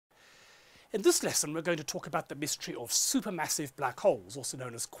In this lesson, we're going to talk about the mystery of supermassive black holes, also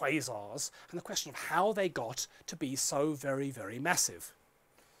known as quasars, and the question of how they got to be so very, very massive.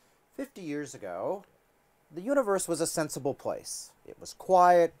 50 years ago, the universe was a sensible place. It was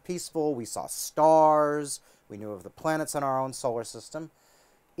quiet, peaceful, we saw stars, we knew of the planets in our own solar system.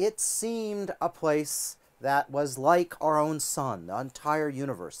 It seemed a place that was like our own sun. The entire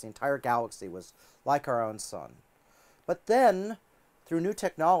universe, the entire galaxy was like our own sun. But then, through new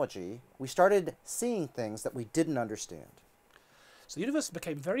technology, we started seeing things that we didn't understand. So the universe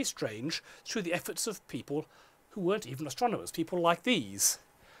became very strange through the efforts of people who weren't even astronomers, people like these.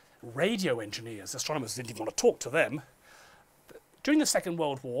 Radio engineers. Astronomers didn't even want to talk to them. But during the Second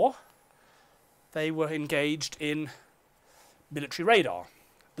World War, they were engaged in military radar.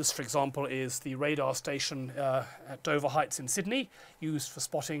 This, for example, is the radar station at Dover Heights in Sydney, used for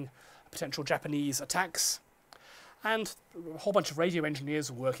spotting potential Japanese attacks. And a whole bunch of radio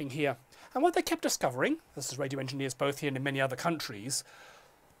engineers were working here. And what they kept discovering, this is radio engineers both here and in many other countries,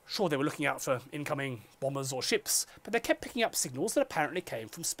 sure, they were looking out for incoming bombers or ships, but they kept picking up signals that apparently came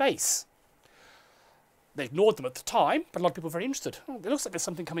from space. They ignored them at the time, but a lot of people were very interested. Oh, it looks like there's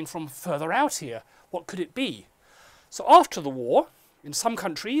something coming from further out here. What could it be? So after the war, in some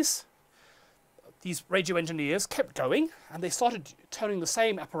countries, these radio engineers kept going, and they started turning the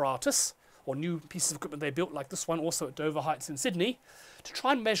same apparatus, or new pieces of equipment they built, like this one also at Dover Heights in Sydney, to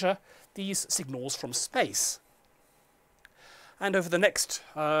try and measure these signals from space. And over the next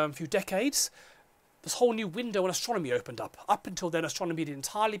few decades, this whole new window in astronomy opened up. Up until then, astronomy had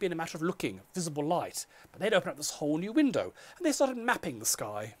entirely been a matter of looking, visible light. But they'd opened up this whole new window, and they started mapping the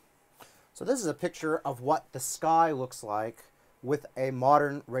sky. So this is a picture of what the sky looks like with a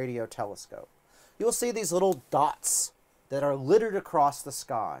modern radio telescope. You'll see these little dots that are littered across the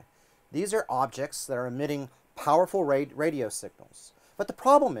sky. These are objects that are emitting powerful radio signals. But the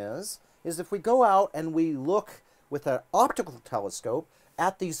problem is if we go out and we look with an optical telescope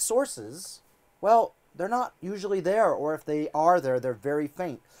at these sources, well, they're not usually there, or if they are there, they're very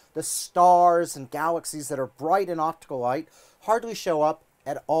faint. The stars and galaxies that are bright in optical light hardly show up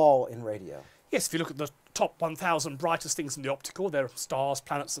at all in radio. Yes, if you look at the top 1,000 brightest things in the optical, they're stars,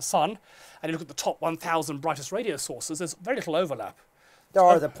 planets, the sun, and you look at the top 1,000 brightest radio sources, there's very little overlap. There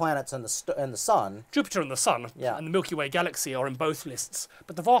are the planets and the sun. Jupiter and the sun, yeah, and the Milky Way galaxy are in both lists,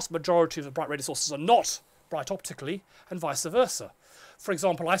 but the vast majority of the bright radio sources are not bright optically, and vice versa. For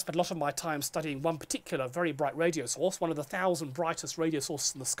example, I spent a lot of my time studying one particular very bright radio source, one of the 1,000 brightest radio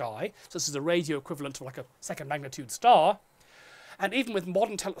sources in the sky. So this is a radio equivalent to like a second magnitude star. And even with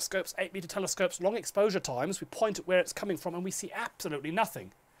modern telescopes, 8-meter telescopes, long exposure times, we point at where it's coming from and we see absolutely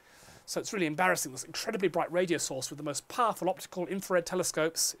nothing. So it's really embarrassing. This incredibly bright radio source with the most powerful optical infrared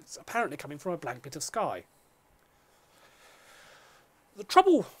telescopes, it's apparently coming from a blank bit of sky. The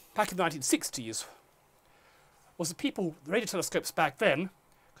trouble back in the 1960s was that the radio telescopes back then,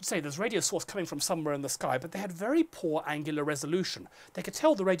 could say there's a radio source coming from somewhere in the sky, but they had very poor angular resolution. They could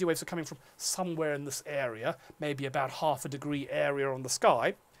tell the radio waves are coming from somewhere in this area, maybe about half a degree area on the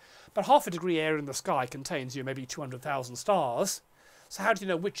sky, but half a degree area in the sky contains maybe 200,000 stars. So how do you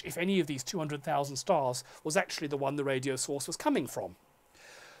know which, if any of these 200,000 stars, was actually the one the radio source was coming from?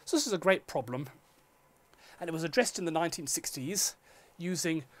 So this is a great problem, and it was addressed in the 1960s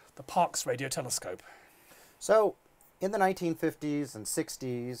using the Parkes radio telescope. So, in the 1950s and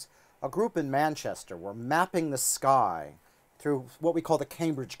 60s, a group in Manchester were mapping the sky through what we call the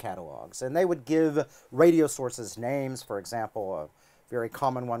Cambridge catalogs. And they would give radio sources names. For example, a very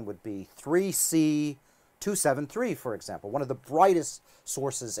common one would be 3C273, for example, one of the brightest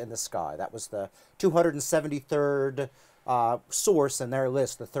sources in the sky. That was the 273rd source in their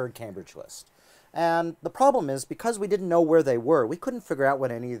list, the third Cambridge list. And the problem is, because we didn't know where they were, we couldn't figure out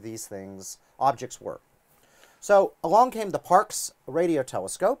what any of these objects were. So along came the Parkes radio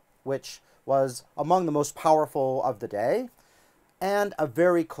telescope, which was among the most powerful of the day, and a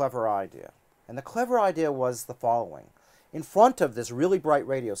very clever idea. And the clever idea was the following. In front of this really bright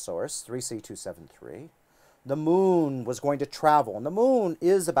radio source, 3C273, the moon was going to travel, and the moon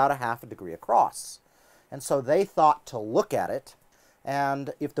is about a half a degree across. And so they thought to look at it,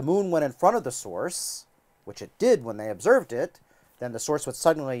 and if the moon went in front of the source, which it did when they observed it, then the source would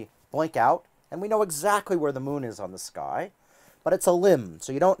suddenly blink out, and we know exactly where the moon is on the sky, but it's a limb,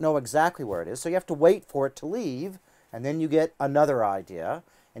 so you don't know exactly where it is, so you have to wait for it to leave, and then you get another idea,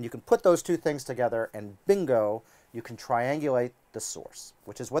 and you can put those two things together, and bingo, you can triangulate the source,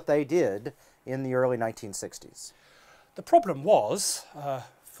 which is what they did in the early 1960s. The problem was,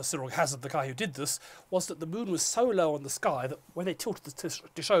 for Cyril Hazard, the guy who did this, was that the moon was so low on the sky that when they tilted the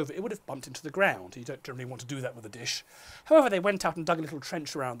dish over, it would have bumped into the ground. You don't generally want to do that with a dish. However, they went out and dug a little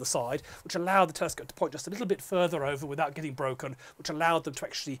trench around the side, which allowed the telescope to point just a little bit further over without getting broken, which allowed them to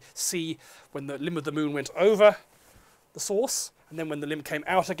actually see when the limb of the moon went over the source, and then when the limb came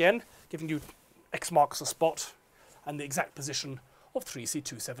out again, giving you X marks the spot and the exact position of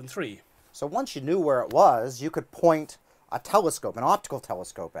 3C273. So once you knew where it was, you could point a telescope, an optical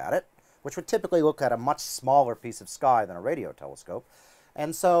telescope at it, which would typically look at a much smaller piece of sky than a radio telescope.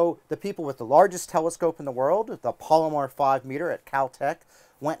 And so the people with the largest telescope in the world, the Palomar 5 meter at Caltech,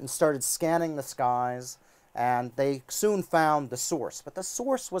 went and started scanning the skies, and they soon found the source. But the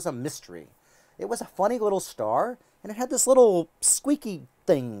source was a mystery. It was a funny little star, and it had this little squeaky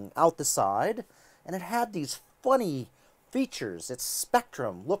thing out the side, and it had these funny features. Its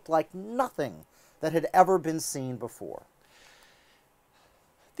spectrum looked like nothing that had ever been seen before.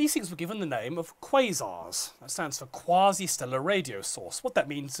 These things were given the name of quasars. That stands for quasi-stellar radio source. What that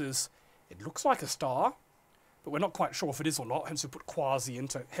means is it looks like a star, but we're not quite sure if it is or not, hence we put quasi in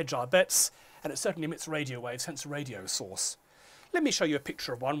to hedge our bets, and it certainly emits radio waves, hence a radio source. Let me show you a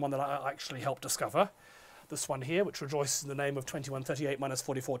picture of one that I actually helped discover. This one here, which rejoices in the name of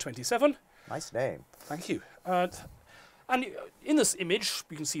 2138-4427. Nice name. Thank you. And in this image,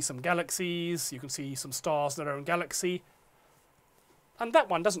 you can see some galaxies, you can see some stars in their own galaxy, and that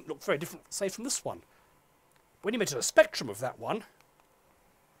one doesn't look very different, say, from this one. When you measure the spectrum of that one,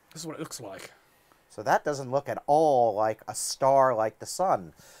 this is what it looks like. So that doesn't look at all like a star like the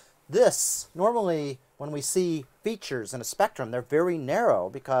sun. This, normally, when we see features in a spectrum, they're very narrow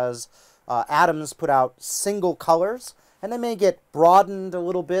because atoms put out single colors, and they may get broadened a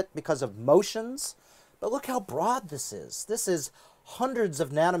little bit because of motions. But look how broad this is. This is hundreds of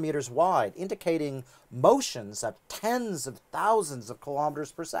nanometers wide, indicating motions of tens of thousands of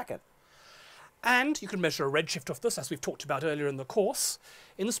kilometers per second. And you can measure a redshift of this, as we've talked about earlier in the course.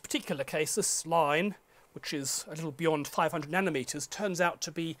 In this particular case, this line, which is a little beyond 500 nanometers, turns out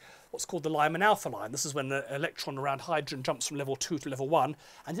to be what's called the Lyman alpha line. This is when an electron around hydrogen jumps from level 2 to level 1,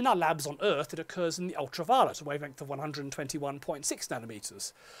 and in our labs on Earth it occurs in the ultraviolet, a wavelength of 121.6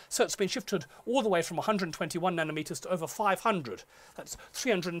 nanometers. So it's been shifted all the way from 121 nanometers to over 500. That's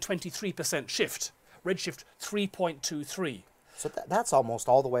 323% shift. Redshift 3.23. So that's almost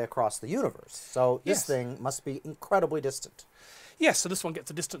all the way across the universe. So this Yes. thing must be incredibly distant. Yes, so this one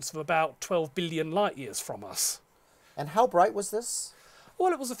gets a distance of about 12 billion light years from us. And how bright was this?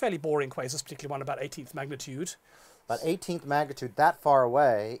 Well, it was a fairly boring quasar, this particular one, about 18th magnitude. But 18th magnitude that far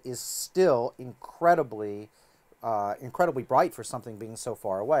away is still incredibly bright for something being so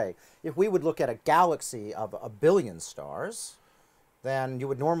far away. If we would look at a galaxy of a billion stars, then you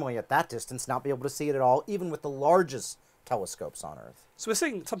would normally at that distance not be able to see it at all, even with the largest telescopes on Earth. So we're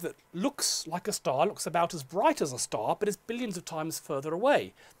seeing something that looks like a star, looks about as bright as a star, but is billions of times further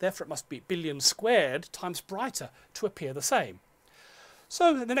away. Therefore, it must be billions squared times brighter to appear the same.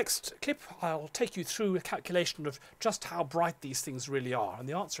 So in the next clip, I'll take you through a calculation of just how bright these things really are, and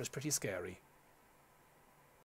the answer is pretty scary.